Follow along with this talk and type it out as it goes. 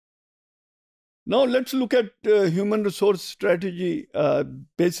Now let's look at human resource strategy.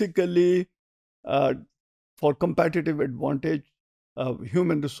 Basically, for competitive advantage,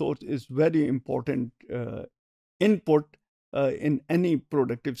 human resource is very important input in any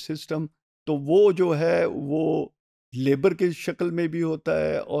productive system. तो वो जो है वो labour के शक्ल में भी होता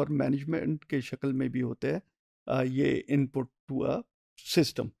है और मैनेजमेंट के शक्ल में भी होता है ये इनपुट टू अ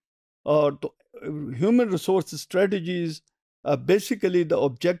सिस्टम. और तो human resource strategies basically the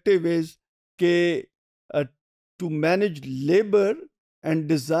objective is के to manage labour and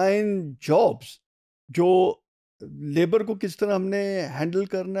design jobs. जो लेबर को किस तरह हमने हैंडल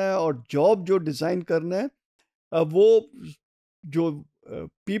करना है और जॉब जो डिज़ाइन करना है वो जो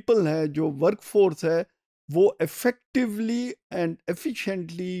पीपल है, जो वर्क फोर्स है, वो इफ़ेक्टिवली एंड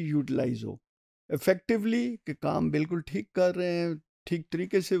एफिशिएंटली यूटिलाइज हो. इफ़ेक्टिवली कि काम बिल्कुल ठीक कर रहे हैं, ठीक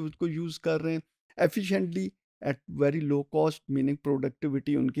तरीके से उसको यूज़ कर रहे हैं. Efficiently at very low cost, meaning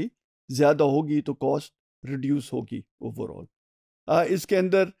productivity उनकी ज़्यादा होगी तो कॉस्ट रिड्यूस होगी ओवरऑल. इसके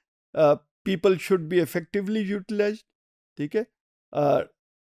अंदर people should be effectively utilised. ठीक है.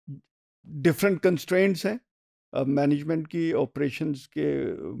 डिफरेंट कंस्ट्रेंट्स हैं मैनेजमेंट की, ऑपरेशंस के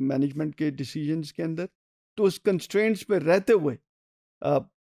मैनेजमेंट के डिसीजंस के अंदर. तो उस कंस्ट्रेंट्स पे रहते हुए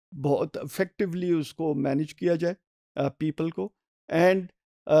बहुत इफेक्टिवली उसको मैनेज किया जाए पीपल को. And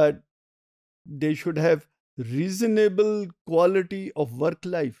they should have reasonable quality of work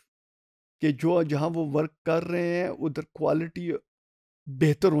life, कि जो जहाँ वो वर्क कर रहे हैं उधर क्वालिटी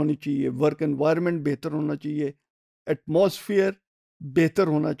बेहतर होनी चाहिए, वर्क एनवायरनमेंट बेहतर होना चाहिए, एटमॉस्फेयर बेहतर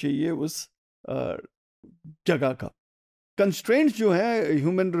होना चाहिए उस जगह का. कंस्ट्रेंट्स जो हैं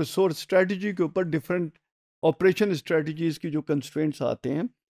ह्यूमन रिसोर्स स्ट्रेटजी के ऊपर, डिफरेंट ऑपरेशन स्ट्रेटजीज की जो कंस्ट्रेंट्स आते हैं,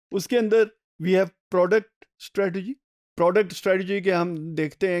 उसके अंदर we have product strategy. Product strategy के हम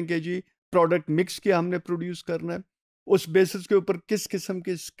देखते हैं कि जी प्रोडक्ट मिक्स क्या हमने प्रोड्यूस करना है, उस बेसिस के ऊपर किस किस्म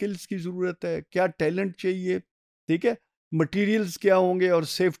के स्किल्स की ज़रूरत है, क्या टैलेंट चाहिए. ठीक है. मटेरियल्स क्या होंगे और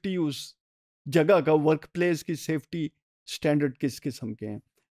सेफ्टी, उस जगह का वर्क प्लेस की सेफ्टी स्टैंडर्ड किस किस्म के हैं.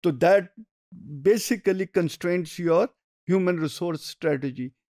 तो that basically constraints your human resource strategy,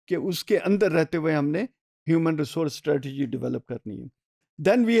 कि उसके अंदर रहते हुए हमने ह्यूमन रिसोर्स स्ट्रेटजी डेवलप करनी है.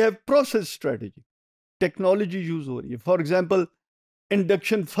 Then we have process strategy. Technology use हो रही है. For example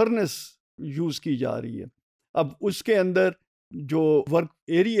induction furnace use की जा रही है. अब उसके अंदर जो वर्क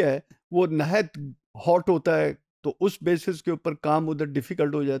एरिया है वो नहायत हॉट होता है, तो उस बेसिस के ऊपर काम उधर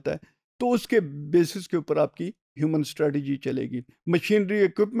डिफ़िकल्ट हो जाता है. तो उसके बेसिस के ऊपर आपकी ह्यूमन स्ट्रेटजी चलेगी. मशीनरी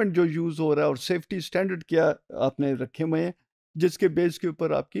इक्विपमेंट जो यूज़ हो रहा है और सेफ्टी स्टैंडर्ड क्या आपने रखे हुए हैं, जिसके बेस के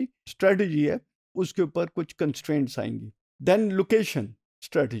ऊपर आपकी स्ट्रेटजी है, उसके ऊपर कुछ कंस्ट्रेंट्स आएंगी. Then location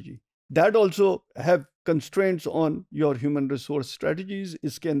strategy, that also have constraints on your human resource strategies.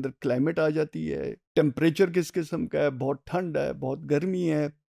 इसके अंदर क्लाइमेट आ जाती है, टेम्परेचर किस किस्म का है, बहुत ठंड है, बहुत गर्मी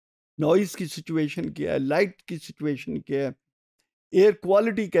है, नॉइज़ की सिचुएशन क्या है, लाइट की सिचुएशन क्या है, एयर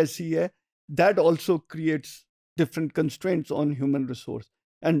क्वालिटी कैसी है. That also creates different constraints on human resource.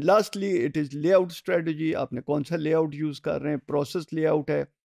 And lastly it is layout strategy. आपने कौन सा लेआउट यूज़ कर रहे हैं. प्रोसेस लेआउट है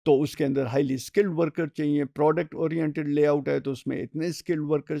तो उसके अंदर हाईली स्किल्ड वर्कर चाहिए. प्रोडक्ट ओरिएंटेड लेआउट है तो उसमें इतने स्किल्ड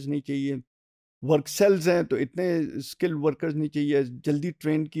वर्कर्स नहीं चाहिए. वर्क सेल्स हैं तो इतने स्किल्ड वर्कर्स नहीं चाहिए, जल्दी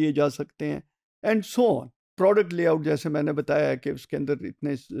ट्रेन किए जा सकते हैं. And so on. Product layout जैसे मैंने बताया कि उसके अंदर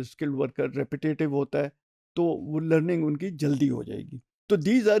इतने स्किल्ड वर्कर रेपिटेटिव होता है, तो वो लर्निंग उनकी जल्दी हो जाएगी. तो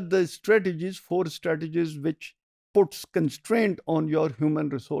these are the strategies, 4 strategies which puts constraint on your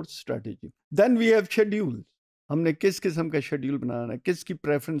human resource strategy. Then we have schedule. हमने किस किस्म का शेड्यूल बनाना है, किसकी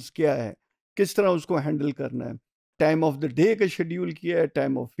प्रेफरेंस क्या है, किस तरह उसको हैंडल करना है. टाइम ऑफ द डे का शेड्यूल किया है,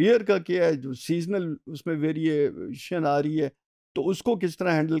 टाइम ऑफ ईयर का किया है, जो सीजनल उसमें वेरिएशन आ रही है तो उसको किस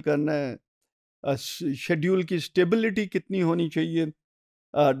तरह हैंडल करना है. शेड्यूल की स्टेबिलिटी कितनी होनी चाहिए.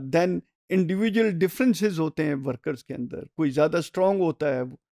 देन इंडिविजुअल डिफरेंसेस होते हैं वर्कर्स के अंदर. कोई ज़्यादा स्ट्रांग होता है,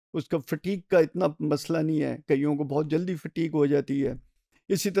 उसका फटीक का इतना मसला नहीं है, कईयों को बहुत जल्दी फटीक हो जाती है.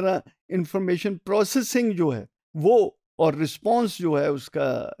 इसी तरह इंफॉर्मेशन प्रोसेसिंग जो है वो और रिस्पॉन्स जो है उसका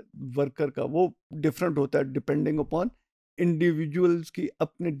वर्कर का, वो डिफरेंट होता है डिपेंडिंग अपॉन इंडिविजुअल्स की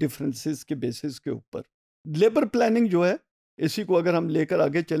अपने डिफरेंसेस के बेसिस के ऊपर. लेबर प्लानिंग जो है, इसी को अगर हम लेकर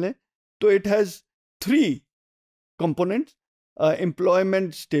आगे चलें तो it has 3 components.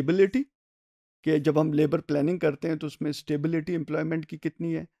 Employment stability, कि जब हम लेबर प्लानिंग करते हैं तो उसमें स्टेबिलिटी एम्प्लॉयमेंट की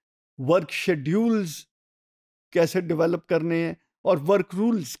कितनी है. वर्क शेड्यूल्स कैसे डेवलप करने हैं और वर्क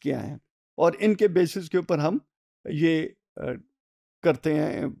रूल्स क्या हैं, और इनके बेसिस के ऊपर हम ये करते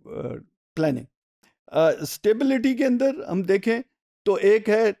हैं प्लानिंग. स्टेबिलिटी के अंदर हम देखें तो एक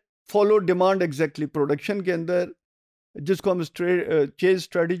है फॉलो डिमांड एग्जैक्टली. प्रोडक्शन के अंदर जिसको हम चेज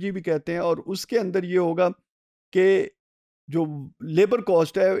स्ट्रेटजी भी कहते हैं, और उसके अंदर ये होगा कि जो लेबर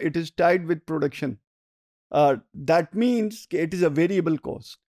कॉस्ट है it is tied with production, that means कि it is a variable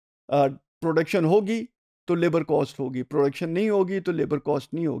cost. Production होगी तो लेबर कॉस्ट होगी, प्रोडक्शन नहीं होगी तो लेबर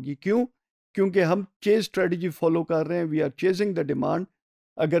कॉस्ट नहीं होगी। क्यों? क्योंकि हम चेज स्ट्रेटजी फॉलो कर रहे हैं, we are chasing the demand.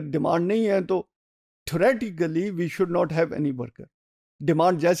 अगर डिमांड नहीं है तो theoretically we should not have any worker.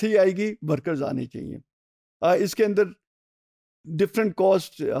 Demand जैसे ही आएगी वर्कर्स आने चाहिए। इसके अंदर डिफरेंट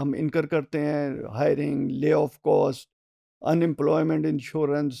कॉस्ट हम इनकर करते हैं, hiring, lay off cost, unemployment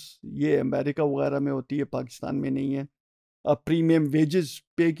insurance, ये अमेरिका वगैरह में होती है, पाकिस्तान में नहीं है। प्रीमियम वेजेस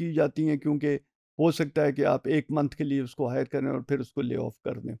पे की जाती हैं क्योंकि हो सकता है कि आप एक मंथ के लिए उसको हायर करें और फिर उसको ले ऑफ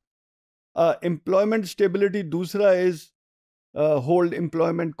कर दें। एम्प्लॉयमेंट स्टेबिलिटी दूसरा इज़ होल्ड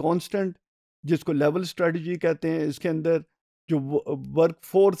एम्प्लॉयमेंट कांस्टेंट, जिसको लेवल स्ट्रेटजी कहते हैं। इसके अंदर जो वर्क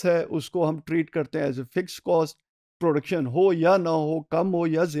फोर्स है उसको हम ट्रीट करते हैं as a fix cost. Production हो या ना हो, कम हो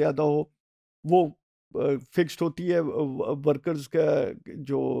या ज़्यादा हो, वो फिक्स्ड होती है। वर्कर्स का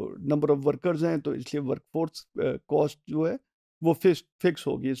जो नंबर ऑफ वर्कर्स हैं तो इसलिए वर्क फोर्स कॉस्ट जो है वो फिक्स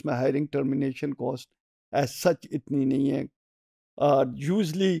होगी। इसमें hiring termination cost as such इतनी नहीं है।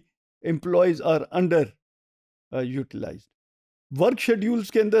 Usually employees are under utilised. Work schedules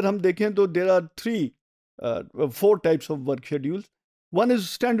के अंदर हम देखें तो there are 4 types of work schedules. One is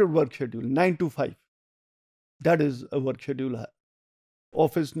standard work schedule 9 to 5, that is a work schedule है।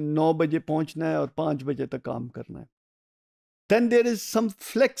 ऑफिस 9 बजे पहुंचना है और 5 बजे तक काम करना है। Then there is some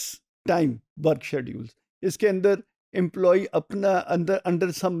flex time work schedules. इसके अंदर एम्प्लॉय अपना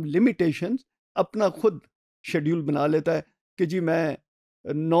अंडर सम लिमिटेशंस अपना खुद शेड्यूल बना लेता है कि जी मैं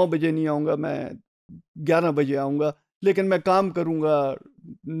 9 बजे नहीं आऊँगा, मैं 11 बजे आऊँगा, लेकिन मैं काम करूँगा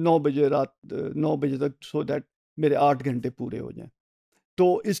 9 बजे रात 9 बजे तक, सो दैट मेरे 8 घंटे पूरे हो जाएं।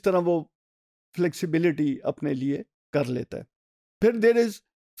 तो इस तरह वो फ्लेक्सिबिलिटी अपने लिए कर लेता है। फिर there is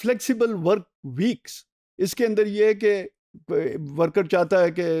flexible work weeks. इसके अंदर ये है कि वर्कर चाहता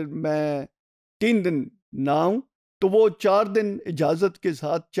है कि मैं 3 दिन ना आऊँ तो वो 4 दिन इजाज़त के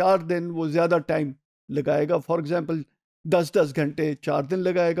साथ 4 दिन वो ज़्यादा टाइम लगाएगा। फॉर एग्ज़ाम्पल 10-10 घंटे 4 दिन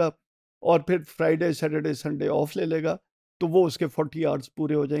लगाएगा और फिर फ्राइडे सैटरडे संडे ऑफ ले लेगा, तो वो उसके 40 आवर्स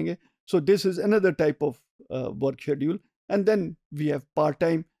पूरे हो जाएंगे। So this is another type of work schedule. And then we have part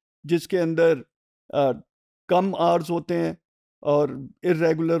time, जिसके अंदर कम आवर्स होते हैं और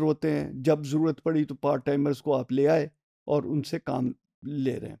इरेगुलर होते हैं। जब ज़रूरत पड़ी तो पार्ट टाइमर्स को आप ले आए और उनसे काम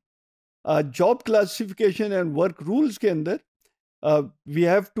ले रहे हैं। Job classification and work rules के अंदर we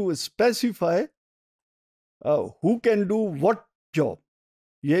have to specify who can do what job.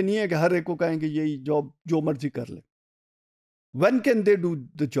 ये नहीं है कि हर एक को कहेंगे यही जॉब जो मर्जी कर ले। When can they do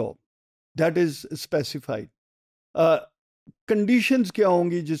the job, that is specified. Conditions क्या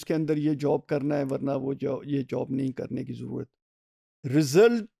होंगी जिसके अंदर ये जॉब करना है, वरना वो ये जॉब नहीं करने की ज़रूरत।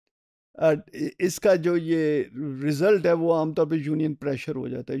 रिजल्ट, इसका जो ये रिजल्ट है वो आमतौर पे यूनियन प्रेशर हो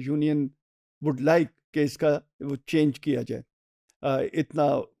जाता है। यूनियन वुड लाइक कि इसका वो चेंज किया जाए। इतना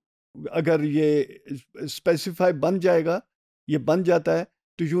अगर ये स्पेसिफाई बन जाएगा, ये बन जाता है,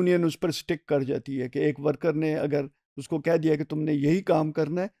 तो यूनियन उस पर स्टिक कर जाती है कि एक वर्कर ने अगर उसको कह दिया कि तुमने यही काम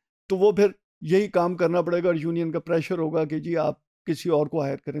करना है तो वो फिर यही काम करना पड़ेगा और यूनियन का प्रेशर होगा कि जी आप किसी और को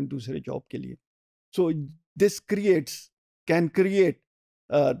हायर करें दूसरे जॉब के लिए। So this can create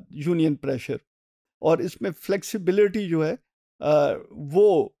union pressure. और इसमें फ्लेक्सिबिलिटी जो है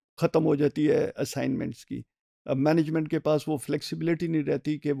वो ख़त्म हो जाती है असाइनमेंट्स की। मैनेजमेंट के पास वो फ्लेक्सिबिलिटी नहीं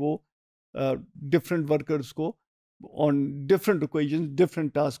रहती कि वो डिफरेंट वर्कर्स को on different occasion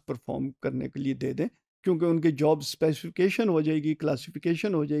different task perform करने के लिए दे दें, क्योंकि उनकी जॉब स्पेसिफिकेशन हो जाएगी,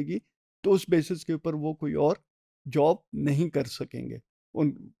 क्लासिफिकेशन हो जाएगी, तो उस बेसिस के ऊपर वो कोई और जॉब नहीं कर सकेंगे।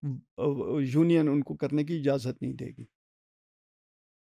 उन यूनियन उनको करने की इजाज़त नहीं देगी।